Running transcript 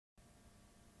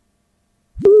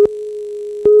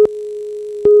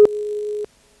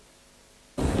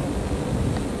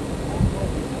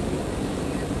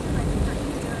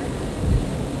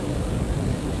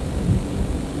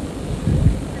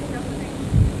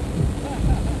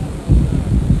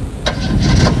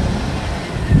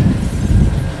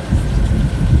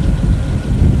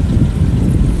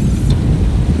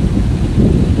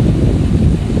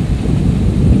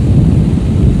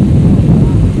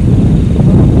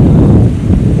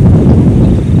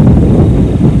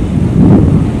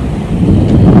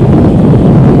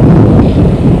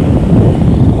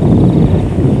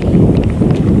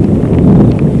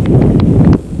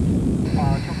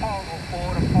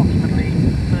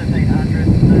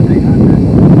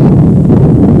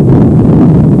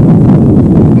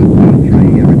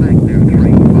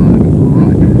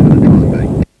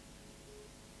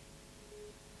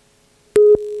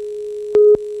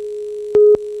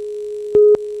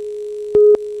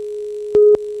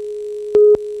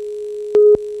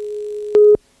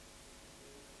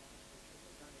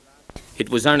It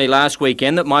was only last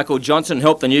weekend that Michael Johnson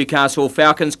helped the Newcastle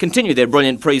Falcons continue their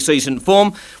brilliant pre-season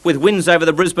form with wins over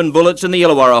the Brisbane Bullets and the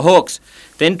Illawarra Hawks.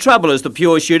 Then trouble as the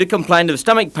pure shooter complained of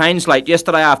stomach pains late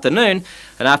yesterday afternoon,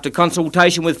 and after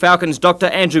consultation with Falcons doctor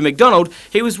Andrew McDonald,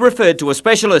 he was referred to a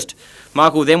specialist.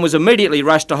 Michael then was immediately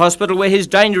rushed to hospital where his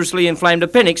dangerously inflamed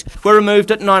appendix were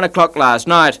removed at 9 o'clock last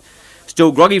night.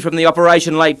 Still groggy from the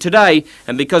operation late today,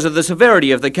 and because of the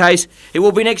severity of the case, it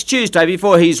will be next Tuesday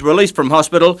before he's released from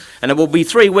hospital, and it will be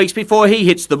 3 weeks before he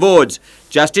hits the boards,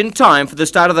 just in time for the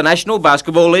start of the National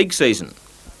Basketball League season.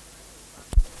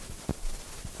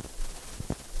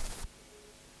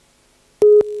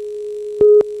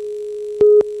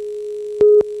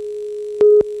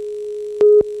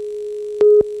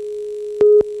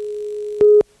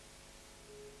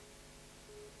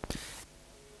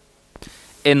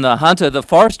 In the Hunter, the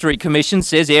Forestry Commission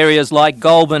says areas like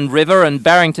Goulburn River and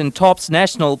Barrington Tops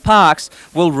National Parks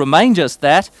will remain just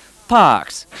that,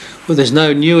 parks. Well, there's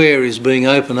no new areas being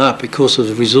opened up because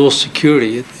of resource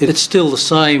security. It's still the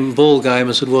same ball game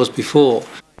as it was before.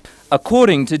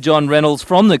 According to John Reynolds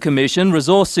from the Commission,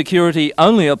 resource security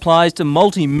only applies to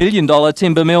multi-million-dollar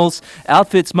timber mills,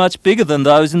 outfits much bigger than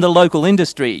those in the local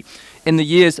industry. In the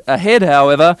years ahead,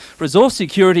 however, resource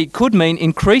security could mean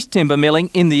increased timber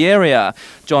milling in the area.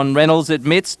 John Reynolds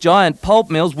admits giant pulp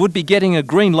mills would be getting a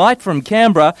green light from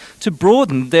Canberra to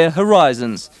broaden their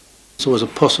horizons. So there's a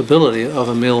possibility of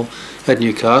a mill at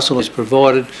Newcastle, is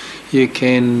provided you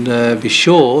can be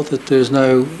sure that there's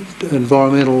no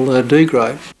environmental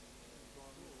degrade.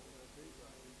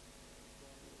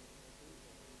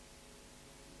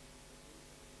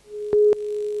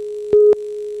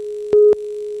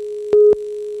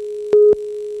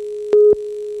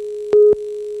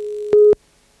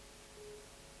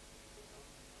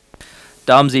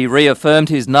 Dumsey reaffirmed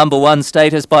his #1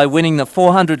 status by winning the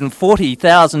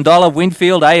 $440,000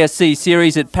 Winfield ASC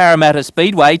Series at Parramatta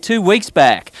Speedway 2 weeks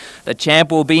back. The champ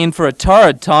will be in for a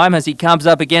torrid time as he comes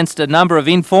up against a number of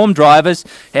informed drivers,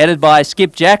 headed by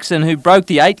Skip Jackson, who broke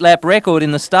the 8-lap record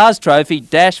in the Stars Trophy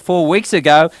Dash 4 weeks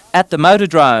ago at the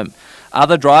Motordrome.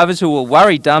 Other drivers who will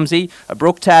worry Dumsey are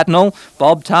Brooke Tatnall,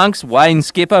 Bob Tunks, Wayne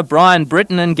Skipper, Brian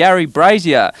Britton and Gary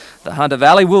Brazier. The Hunter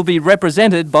Valley will be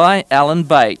represented by Alan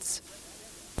Bates.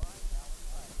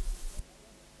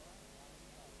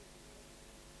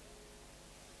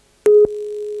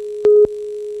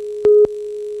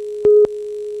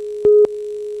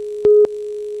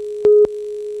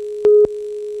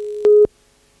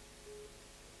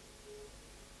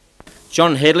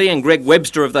 John Headley and Greg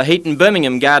Webster of the Heaton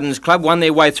Birmingham Gardens Club won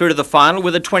their way through to the final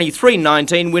with a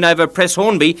 23-19 win over Press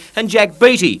Hornby and Jack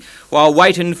Beattie, while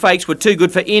Waite and Fakes were too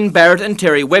good for Ian Barrett and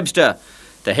Terry Webster.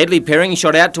 The Headley pairing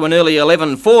shot out to an early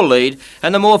 11-4 lead,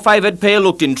 and the more favoured pair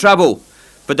looked in trouble.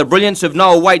 But the brilliance of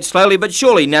Noel Waite slowly but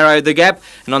surely narrowed the gap,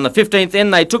 and on the 15th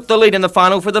end they took the lead in the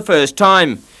final for the first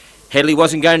time. Headley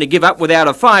wasn't going to give up without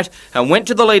a fight and went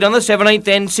to the lead on the 17th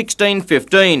end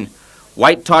 16-15.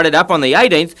 Waite tied it up on the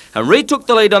 18th and retook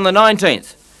the lead on the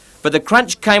 19th. But the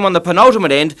crunch came on the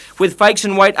penultimate end, with Fakes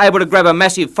and Waite able to grab a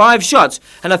massive 5 shots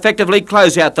and effectively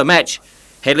close out the match.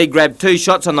 Headley grabbed 2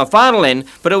 shots on the final end,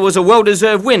 but it was a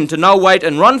well-deserved win to Noel Waite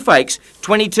and Ron Fakes,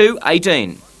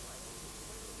 22-18.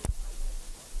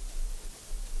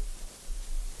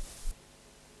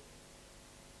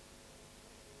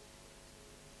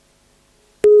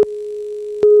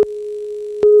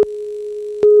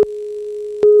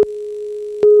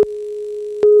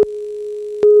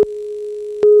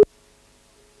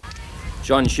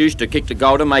 John Schuster kicked a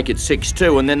goal to make it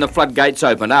 6-2, and then the floodgates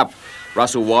opened up.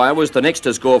 Russell Wire was the next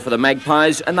to score for the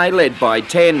Magpies, and they led by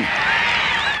 10.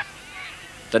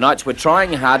 The Knights were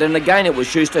trying hard, and again it was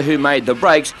Schuster who made the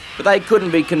breaks, but they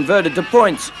couldn't be converted to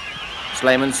points.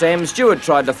 Slammin' Sam Stewart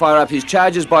tried to fire up his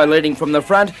charges by leading from the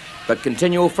front, but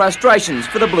continual frustrations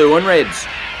for the Blue and Reds.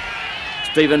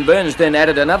 Stephen Burns then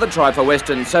added another try for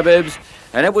Western Suburbs,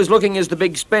 and it was looking as the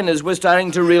big spenders were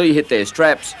starting to really hit their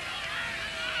straps.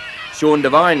 Sean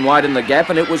Devine widened the gap,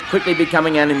 and it was quickly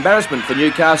becoming an embarrassment for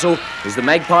Newcastle as the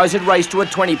Magpies had raced to a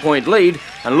 20-point lead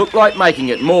and looked like making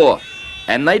it more.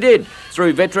 And they did,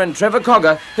 through veteran Trevor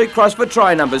Cogger, who crossed for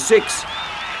try number 6.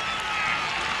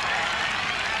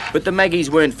 But the Maggies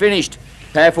weren't finished.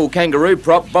 Powerful kangaroo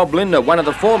prop Bob Linder, one of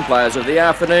the form players of the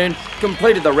afternoon,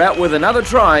 completed the route with another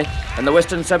try, and the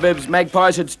Western Suburbs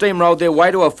Magpies had steamrolled their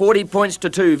way to a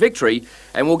 40-2 victory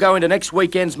and will go into next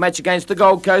weekend's match against the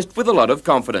Gold Coast with a lot of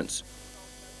confidence.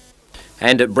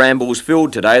 And at Brambles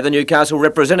Field today, the Newcastle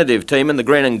representative team in the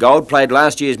green and gold played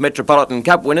last year's Metropolitan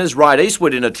Cup winners Right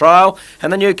Eastwood in a trial,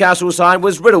 and the Newcastle side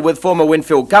was riddled with former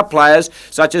Winfield Cup players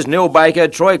such as Neil Baker,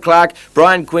 Troy Clark,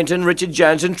 Brian Quinton, Richard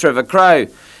Jones and Trevor Crowe.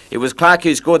 It was Clark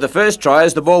who scored the first try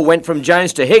as the ball went from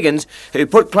Jones to Higgins, who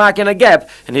put Clark in a gap,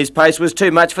 and his pace was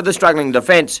too much for the struggling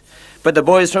defence. But the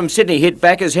boys from Sydney hit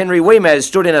back as Henry Weemaz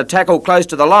stood in a tackle close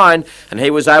to the line, and he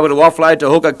was able to offload to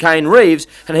hooker Kane Reeves,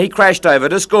 and he crashed over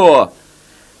to score.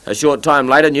 A short time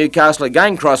later, Newcastle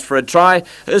again crossed for a try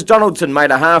as Donaldson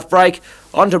made a half break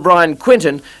onto Brian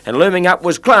Quinton, and looming up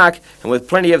was Clark, and with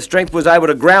plenty of strength was able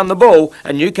to ground the ball,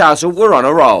 and Newcastle were on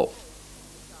a roll.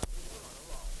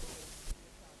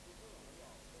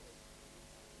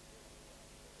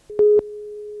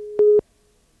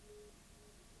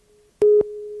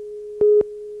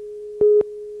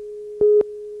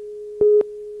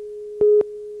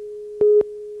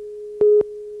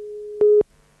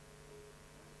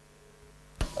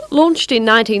 Launched in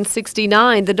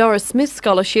 1969, the Doris Smith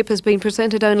Scholarship has been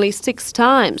presented only 6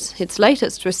 times. Its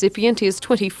latest recipient is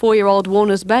 24-year-old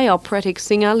Warners Bay operatic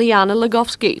singer Liana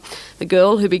Legofsky. The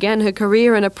girl, who began her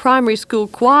career in a primary school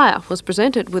choir, was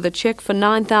presented with a cheque for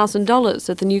 $9,000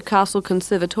 at the Newcastle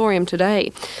Conservatorium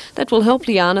today. That will help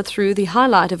Liana through the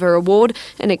highlight of her award,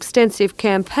 an extensive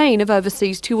campaign of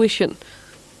overseas tuition.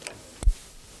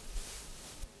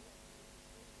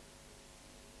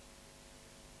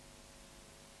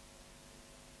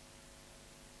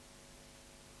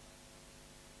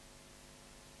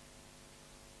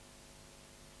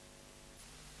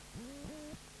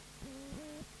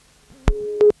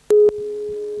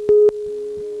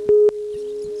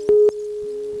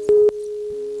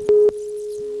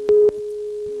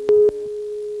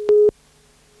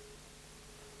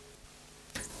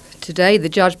 Today, the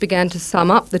judge began to sum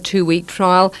up the 2-week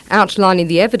trial, outlining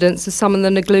the evidence of some of the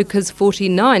Ngluka's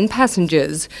 49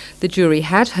 passengers. The jury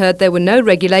had heard there were no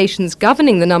regulations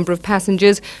governing the number of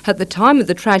passengers at the time of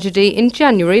the tragedy in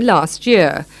January last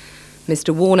year.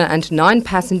 Mr. Warner and 9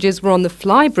 passengers were on the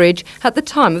flybridge at the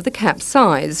time of the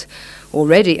capsize.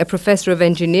 Already, a professor of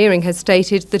engineering has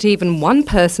stated that even one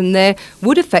person there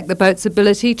would affect the boat's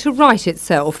ability to right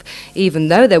itself, even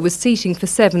though there was seating for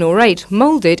 7 or 8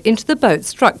 moulded into the boat's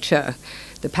structure.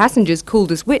 The passengers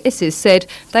called as witnesses said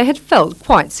they had felt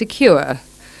quite secure.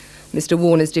 Mr.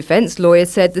 Warner's defence lawyer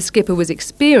said the skipper was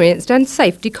experienced and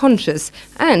safety conscious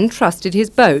and trusted his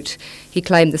boat. He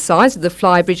claimed the size of the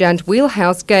flybridge and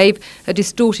wheelhouse gave a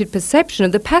distorted perception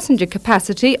of the passenger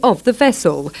capacity of the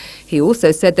vessel. He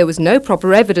also said there was no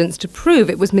proper evidence to prove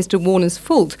it was Mr. Warner's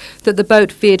fault that the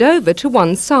boat veered over to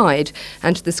one side,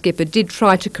 and the skipper did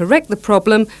try to correct the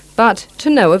problem, but to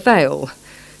no avail.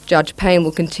 Judge Payne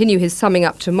will continue his summing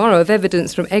up tomorrow of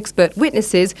evidence from expert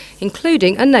witnesses,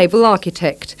 including a naval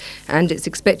architect, and it's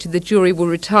expected the jury will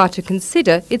retire to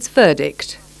consider its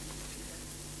verdict.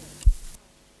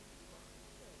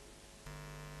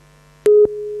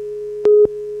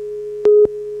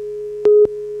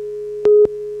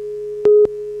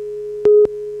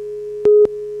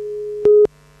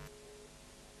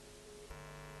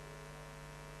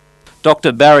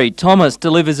 Dr. Barry Thomas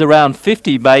delivers around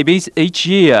 50 babies each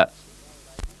year.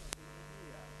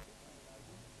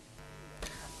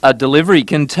 A delivery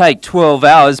can take 12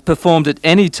 hours, performed at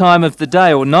any time of the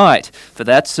day or night. For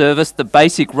that service, the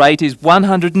basic rate is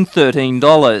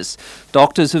 $113.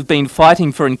 Doctors have been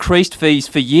fighting for increased fees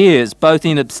for years, both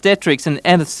in obstetrics and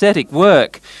anaesthetic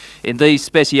work. In these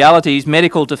specialities,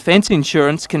 medical defence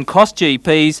insurance can cost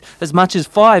GPs as much as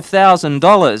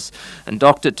 $5,000. And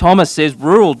Dr. Thomas says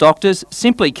rural doctors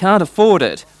simply can't afford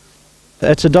it.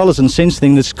 It's a dollars and cents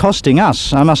thing that's costing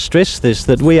us. I must stress this,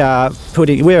 that we're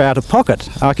out of pocket.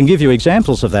 I can give you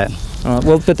examples of that.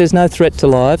 Well, but there's no threat to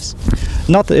lives?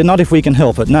 Not if we can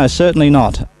help it. No, certainly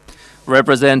not.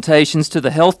 Representations to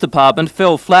the health department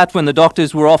fell flat when the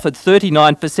doctors were offered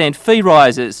 39% fee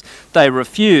rises. They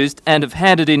refused and have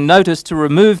handed in notice to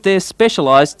remove their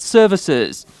specialised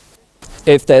services.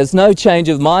 If there's no change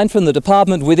of mind from the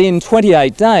department within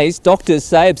 28 days, doctors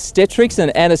say obstetrics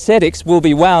and anaesthetics will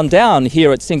be wound down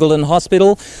here at Singleton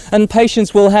Hospital and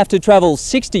patients will have to travel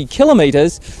 60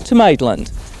 kilometres to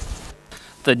Maitland.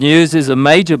 The news is a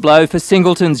major blow for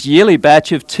Singleton's yearly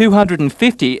batch of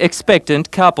 250 expectant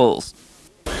couples.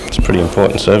 It's a pretty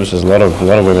important service. There's a lot of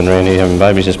women around here having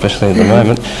babies, especially at the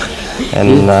moment,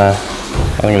 and I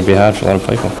think it'll be hard for a lot of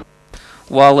people.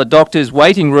 While the doctors'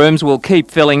 waiting rooms will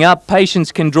keep filling up,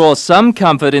 patients can draw some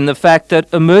comfort in the fact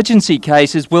that emergency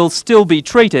cases will still be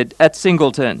treated at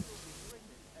Singleton.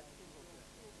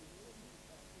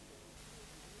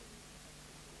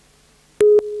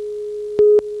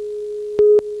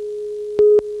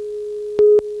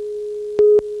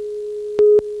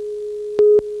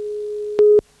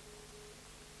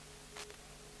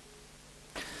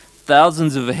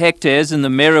 Thousands of hectares in the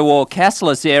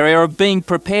Merriwa-Cassilis area are being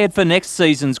prepared for next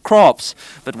season's crops.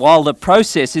 But while the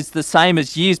process is the same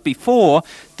as years before,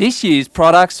 this year's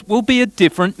products will be a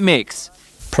different mix.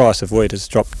 Price of wheat has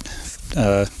dropped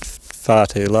far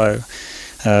too low.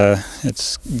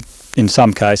 It's in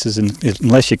some cases,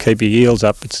 unless you keep your yields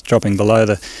up, it's dropping below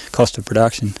the cost of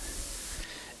production.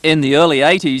 In the early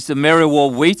 80s, the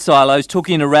Merriwa wheat silos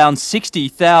took in around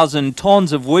 60,000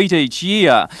 tonnes of wheat each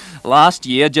year. Last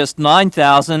year, just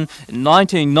 9,000. In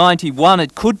 1991,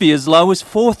 it could be as low as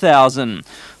 4,000.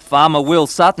 Farmer Will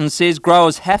Sutton says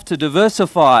growers have to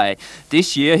diversify.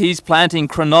 This year, he's planting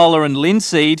canola and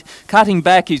linseed, cutting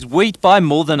back his wheat by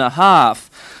more than a half.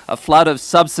 A flood of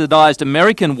subsidised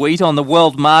American wheat on the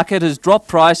world market has dropped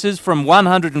prices from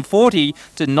 $140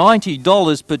 to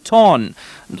 $90 per tonne.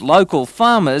 Local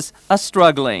farmers are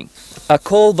struggling. A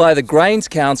call by the Grains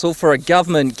Council for a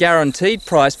government guaranteed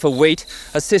price for wheat,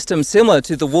 a system similar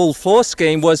to the wool floor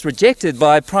scheme, was rejected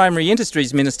by Primary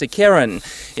Industries Minister Kerrin.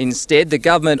 Instead, the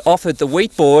government offered the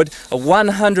Wheat Board a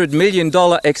 $100 million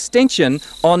extension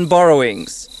on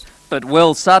borrowings. But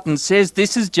Will Sutton says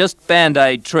this is just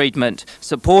band-aid treatment.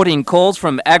 Supporting calls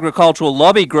from agricultural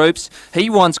lobby groups, he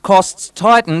wants costs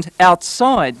tightened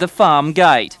outside the farm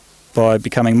gate. By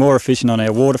becoming more efficient on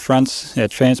our waterfronts, our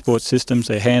transport systems,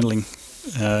 our handling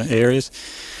areas,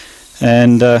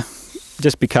 and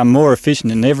just become more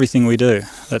efficient in everything we do.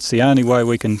 That's the only way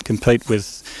we can compete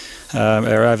with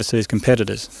our overseas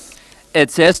competitors.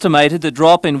 It's estimated the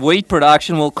drop in wheat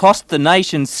production will cost the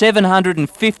nation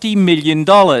 $750 million.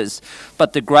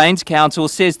 But the Grains Council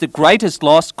says the greatest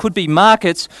loss could be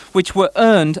markets which were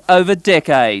earned over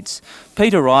decades.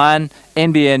 Peter Ryan,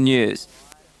 NBN News.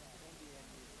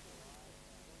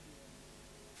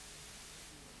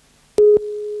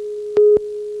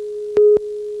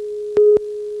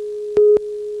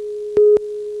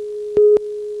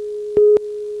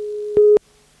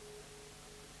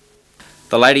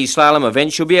 The ladies' slalom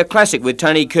event should be a classic with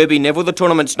Tony Kirby-Neville, the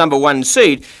tournament's #1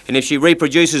 seed, and if she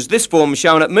reproduces this form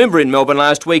shown at Moomba in Melbourne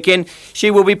last weekend,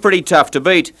 she will be pretty tough to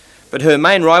beat. But her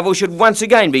main rival should once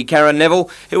again be Karen Neville,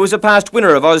 who was a past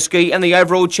winner of Auski and the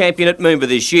overall champion at Moomba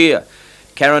this year.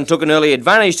 Karen took an early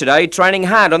advantage today, training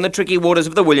hard on the tricky waters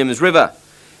of the Williams River.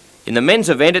 In the men's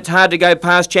event, it's hard to go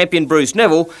past champion Bruce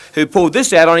Neville, who pulled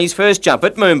this out on his first jump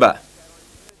at Moomba.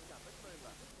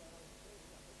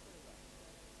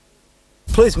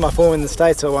 Pleased with my form in the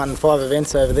States. I won 5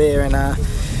 events over there, and I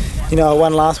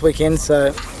won last weekend,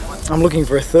 so I'm looking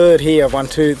for a third here. I've won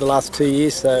 2 the last 2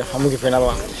 years, so I'm looking for another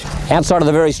one. Outside of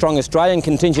the very strong Australian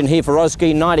contingent here for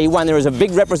Auski 91, there is a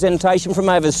big representation from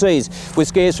overseas,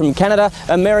 with skiers from Canada,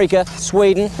 America,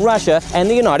 Sweden, Russia and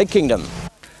the United Kingdom.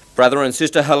 Brother and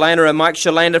sister Helena and Mike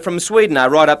Schallander from Sweden are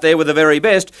right up there with the very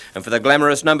best, and for the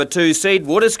glamorous #2 seed,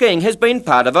 water skiing has been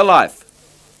part of her life.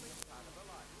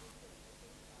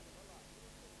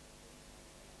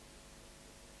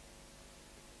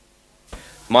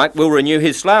 Mike will renew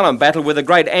his slalom battle with the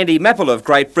great Andy Mappel of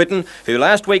Great Britain, who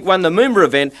last week won the Moomba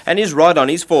event and is right on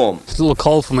his form. It's a little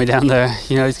cold for me down there.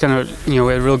 It's kind of, we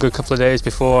had a real good couple of days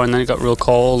before, and then it got real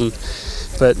cold.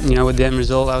 But with the end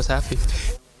result, I was happy.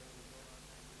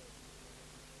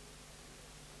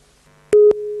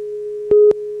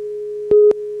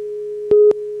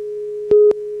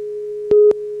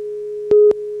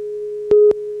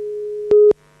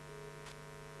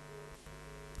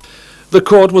 The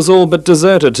court was all but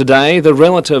deserted today. The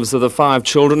relatives of the 5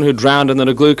 children who drowned in the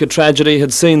Ngluka tragedy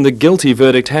had seen the guilty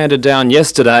verdict handed down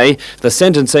yesterday. The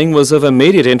sentencing was of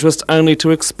immediate interest only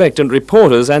to expectant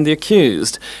reporters and the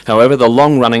accused. However, the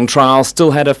long-running trial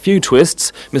still had a few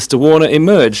twists. Mr Warner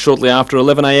emerged shortly after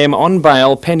 11 a.m. on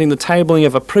bail pending the tabling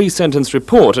of a pre-sentence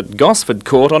report at Gosford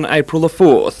Court on April the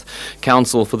 4th.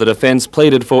 Counsel for the defence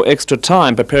pleaded for extra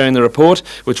time preparing the report,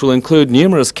 which will include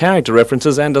numerous character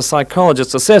references and a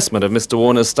psychologist's assessment of Mr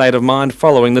Warner's state of mind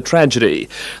following the tragedy.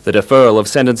 The deferral of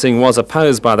sentencing was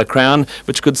opposed by the Crown,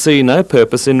 which could see no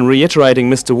purpose in reiterating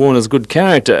Mr Warner's good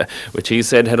character, which he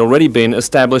said had already been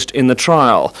established in the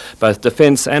trial. Both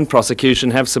defence and prosecution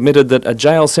have submitted that a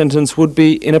jail sentence would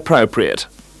be inappropriate.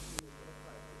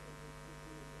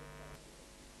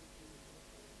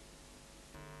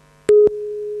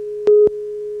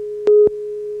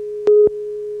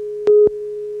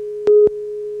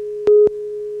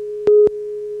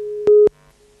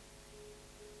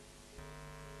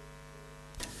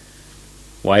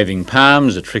 Waving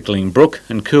palms, a trickling brook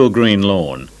and cool green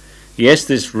lawn. Yes,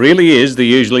 this really is the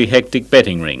usually hectic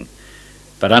betting ring.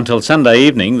 But until Sunday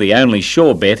evening, the only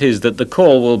sure bet is that the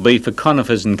call will be for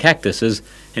conifers and cactuses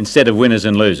instead of winners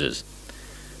and losers.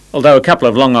 Although a couple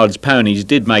of long odds ponies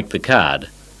did make the card.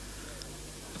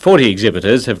 40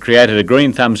 exhibitors have created a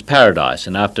green thumbs paradise,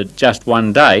 and after just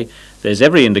one day, there's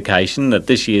every indication that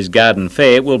this year's garden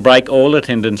fair will break all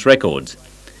attendance records.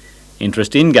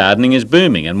 Interest in gardening is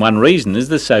booming, and one reason is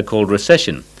the so-called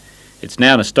recession. It's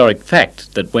now an historic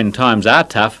fact that when times are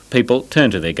tough, people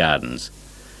turn to their gardens.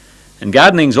 And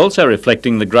gardening's also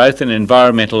reflecting the growth in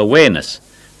environmental awareness,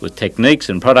 with techniques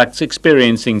and products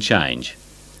experiencing change.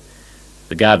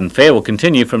 The garden fair will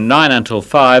continue from 9 until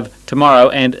 5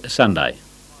 tomorrow and Sunday.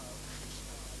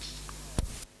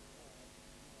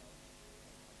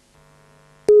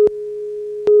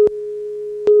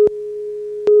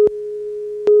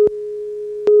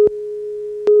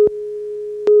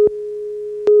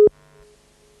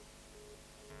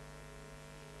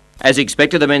 As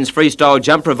expected, the men's freestyle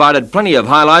jump provided plenty of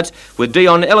highlights, with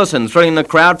Dion Ellison thrilling the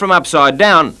crowd from upside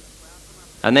down.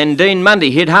 And then Dean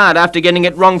Mundy hit hard after getting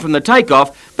it wrong from the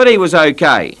takeoff, but he was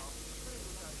okay.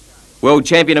 World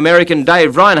champion American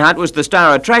Dave Reinhardt was the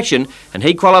star attraction, and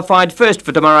he qualified first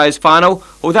for tomorrow's final,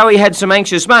 although he had some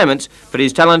anxious moments, but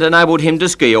his talent enabled him to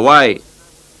ski away.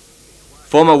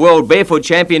 Former world barefoot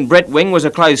champion Brett Wing was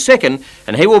a close second,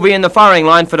 and he will be in the firing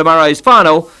line for tomorrow's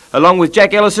final, along with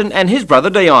Jack Ellison and his brother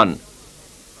Dion.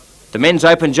 The men's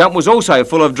open jump was also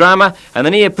full of drama, and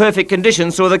the near-perfect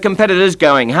conditions saw the competitors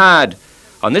going hard.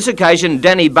 On this occasion,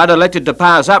 Danny Budd elected to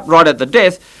pass up right at the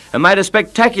death and made a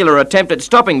spectacular attempt at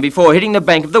stopping before hitting the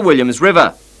bank of the Williams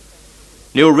River.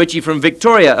 Neil Ritchie from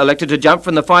Victoria elected to jump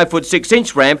from the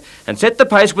 5'6" ramp and set the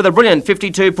pace with a brilliant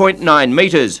 52.9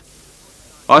 metres.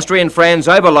 Austrian Franz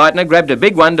Oberleitner grabbed a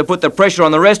big one to put the pressure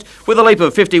on the rest with a leap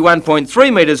of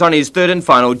 51.3 metres on his third and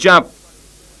final jump.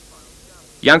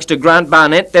 Youngster Grant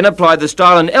Barnett then applied the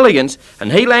style and elegance,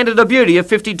 and he landed a beauty of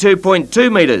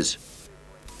 52.2 metres.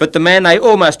 But the man they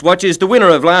all must watch is the winner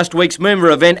of last week's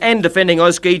Moomba event and defending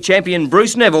Auski champion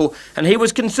Bruce Neville, and he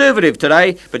was conservative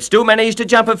today but still managed to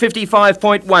jump at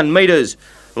 55.1 metres.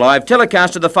 Live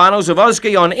telecast of the finals of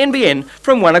Auski on NBN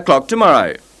from 1 o'clock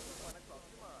tomorrow.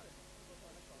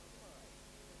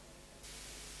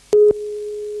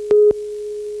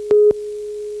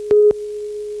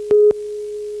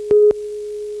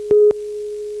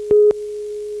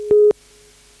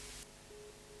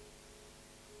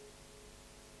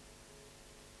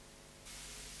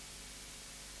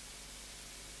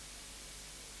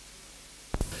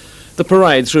 The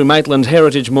parade through Maitland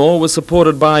Heritage Mall was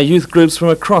supported by youth groups from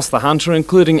across the Hunter,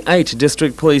 including 8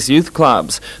 district police youth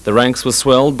clubs. The ranks were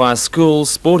swelled by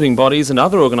schools, sporting bodies and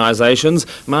other organisations,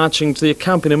 marching to the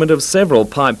accompaniment of several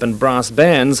pipe and brass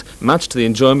bands, much to the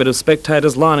enjoyment of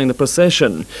spectators lining the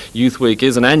procession. Youth Week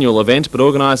is an annual event, but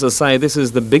organisers say this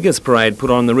is the biggest parade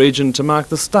put on in the region to mark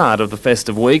the start of the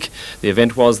festive week. The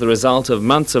event was the result of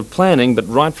months of planning, but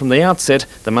right from the outset,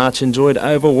 the march enjoyed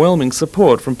overwhelming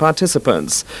support from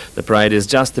participants. The parade is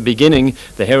just the beginning.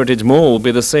 The Heritage Mall will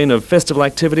be the scene of festival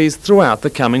activities throughout the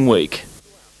coming week.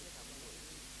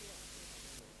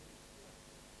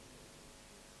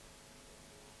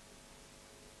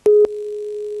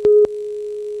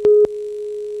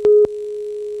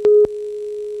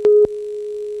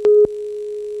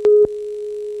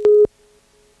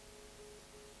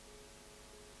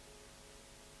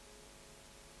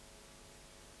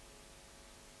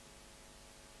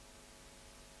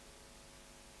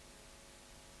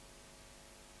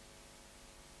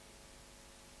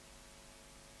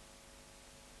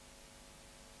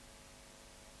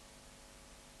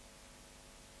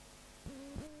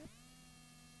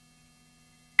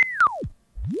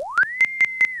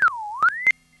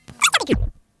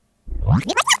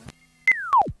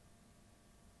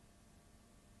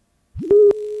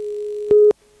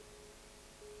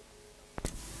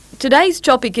 Today's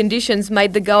choppy conditions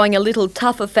made the going a little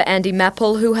tougher for Andy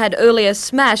Mapple, who had earlier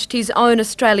smashed his own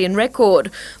Australian record.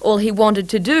 All he wanted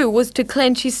to do was to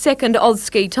clench his second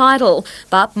Auski title,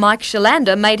 but Mike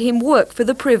Shalander made him work for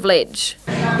the privilege.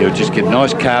 He'll just get a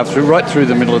nice carve through, right through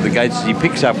the middle of the gates as he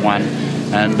picks up one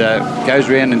and goes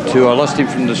round in 2. I lost him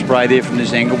from the spray there from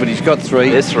this angle, but he's got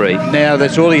 3. There's 3. Now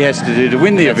that's all he has to do to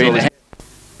win the event.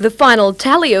 The final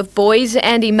tally of boys,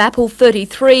 Andy Mapple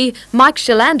 33, Mike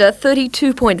Shalander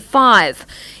 32.5.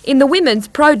 In the women's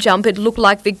pro jump, it looked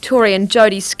like Victorian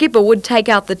Jodie Skipper would take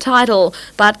out the title,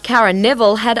 but Karen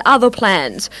Neville had other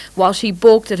plans. While she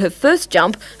balked at her first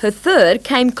jump, her third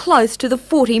came close to the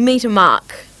 40-metre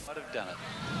mark.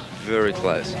 Very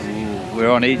close.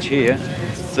 We're on edge here.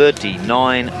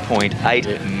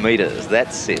 39.8 metres.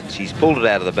 That's it. She's pulled it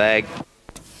out of the bag.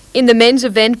 In the men's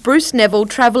event, Bruce Neville,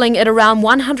 travelling at around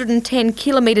 110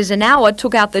 kilometres an hour,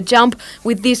 took out the jump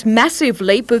with this massive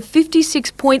leap of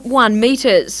 56.1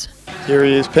 metres. Here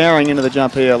he is, powering into the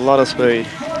jump here, a lot of speed.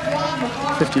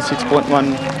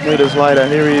 56.1 metres later.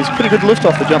 Here he is. Pretty good lift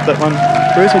off the jump, that one.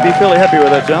 Bruce would be fairly happy with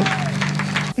that jump.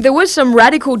 There were some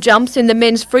radical jumps in the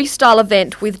men's freestyle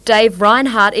event, with Dave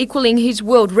Reinhardt equalling his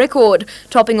world record,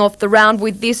 topping off the round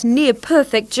with this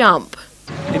near-perfect jump.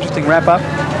 Interesting wrap-up.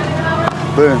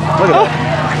 Boom. Look at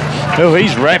that. Oh,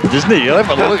 he's wrapped, isn't he? Have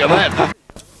a look at that.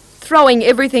 Throwing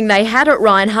everything they had at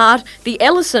Reinhardt, the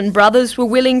Ellison brothers were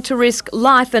willing to risk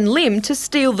life and limb to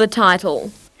steal the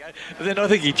title. But then I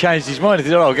think he changed his mind. He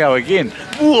said, I'll go again.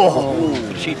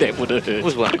 Whoa! Gee, that would have hurt. It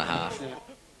was 1.5.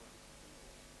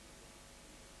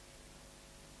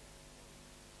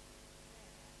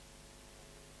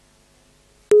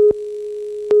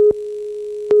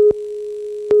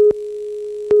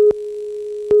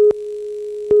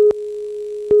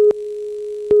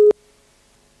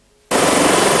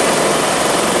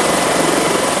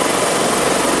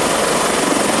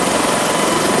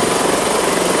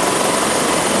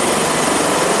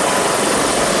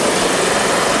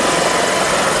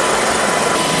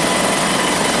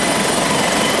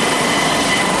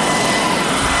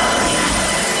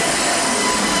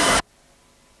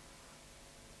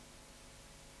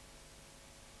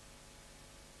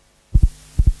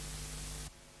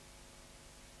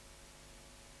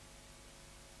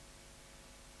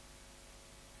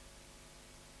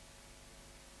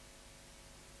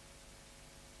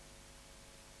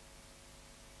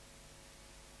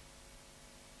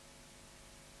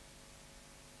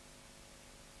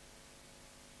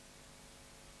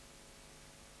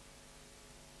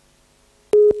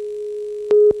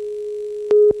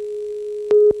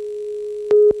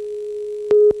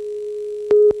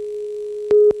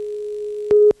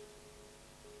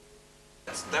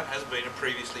 That has been a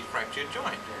previously fractured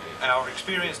joint. Our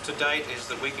experience to date is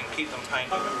that we can keep them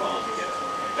painted.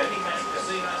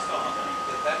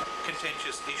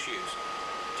 Contentious issues.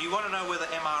 Do you want to know whether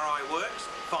MRI works?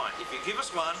 Fine. If you give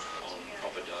us one. On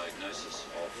proper diagnosis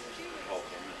of the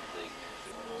problem,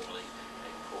 normally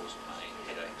it cause pain,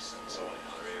 headaches and so on in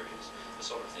other areas. The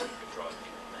sort of thing that could drive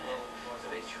people mad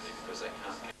eventually because they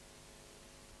can't.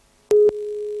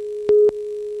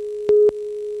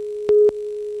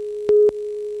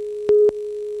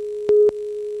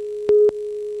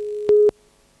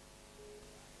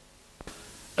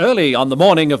 Early on the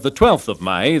morning of the 12th of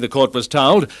May, the court was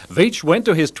told, Veitch went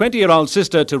to his 20-year-old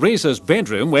sister Teresa's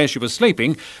bedroom where she was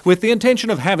sleeping with the intention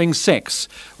of having sex.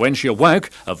 When she awoke,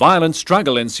 a violent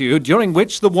struggle ensued during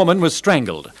which the woman was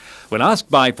strangled. When asked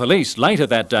by police later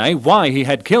that day why he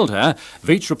had killed her,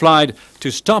 Veitch replied, "To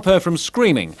stop her from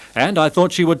screaming, and I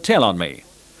thought she would tell on me."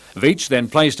 Veitch then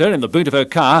placed her in the boot of her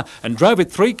car and drove it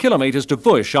 3 kilometres to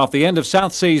bush off the end of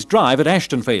South Seas Drive at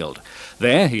Ashtonfield.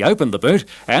 There he opened the boot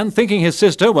and, thinking his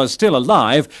sister was still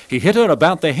alive, he hit her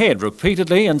about the head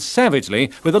repeatedly and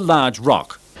savagely with a large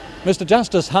rock. Mr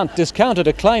Justice Hunt discounted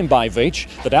a claim by Veitch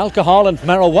that alcohol and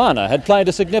marijuana had played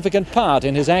a significant part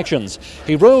in his actions.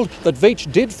 He ruled that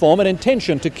Veitch did form an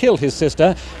intention to kill his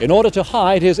sister in order to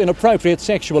hide his inappropriate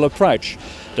sexual approach.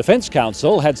 Defence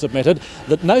counsel had submitted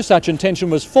that no such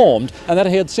intention was formed and that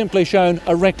he had simply shown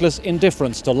a reckless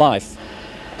indifference to life.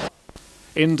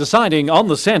 In deciding on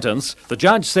the sentence, the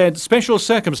judge said special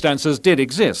circumstances did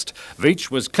exist. Veitch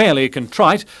was clearly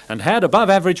contrite and had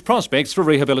above-average prospects for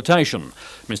rehabilitation.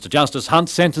 Mr Justice Hunt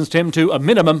sentenced him to a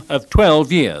minimum of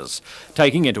 12 years.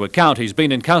 Taking into account he's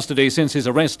been in custody since his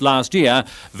arrest last year,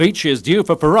 Veitch is due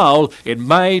for parole in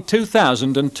May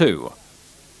 2002.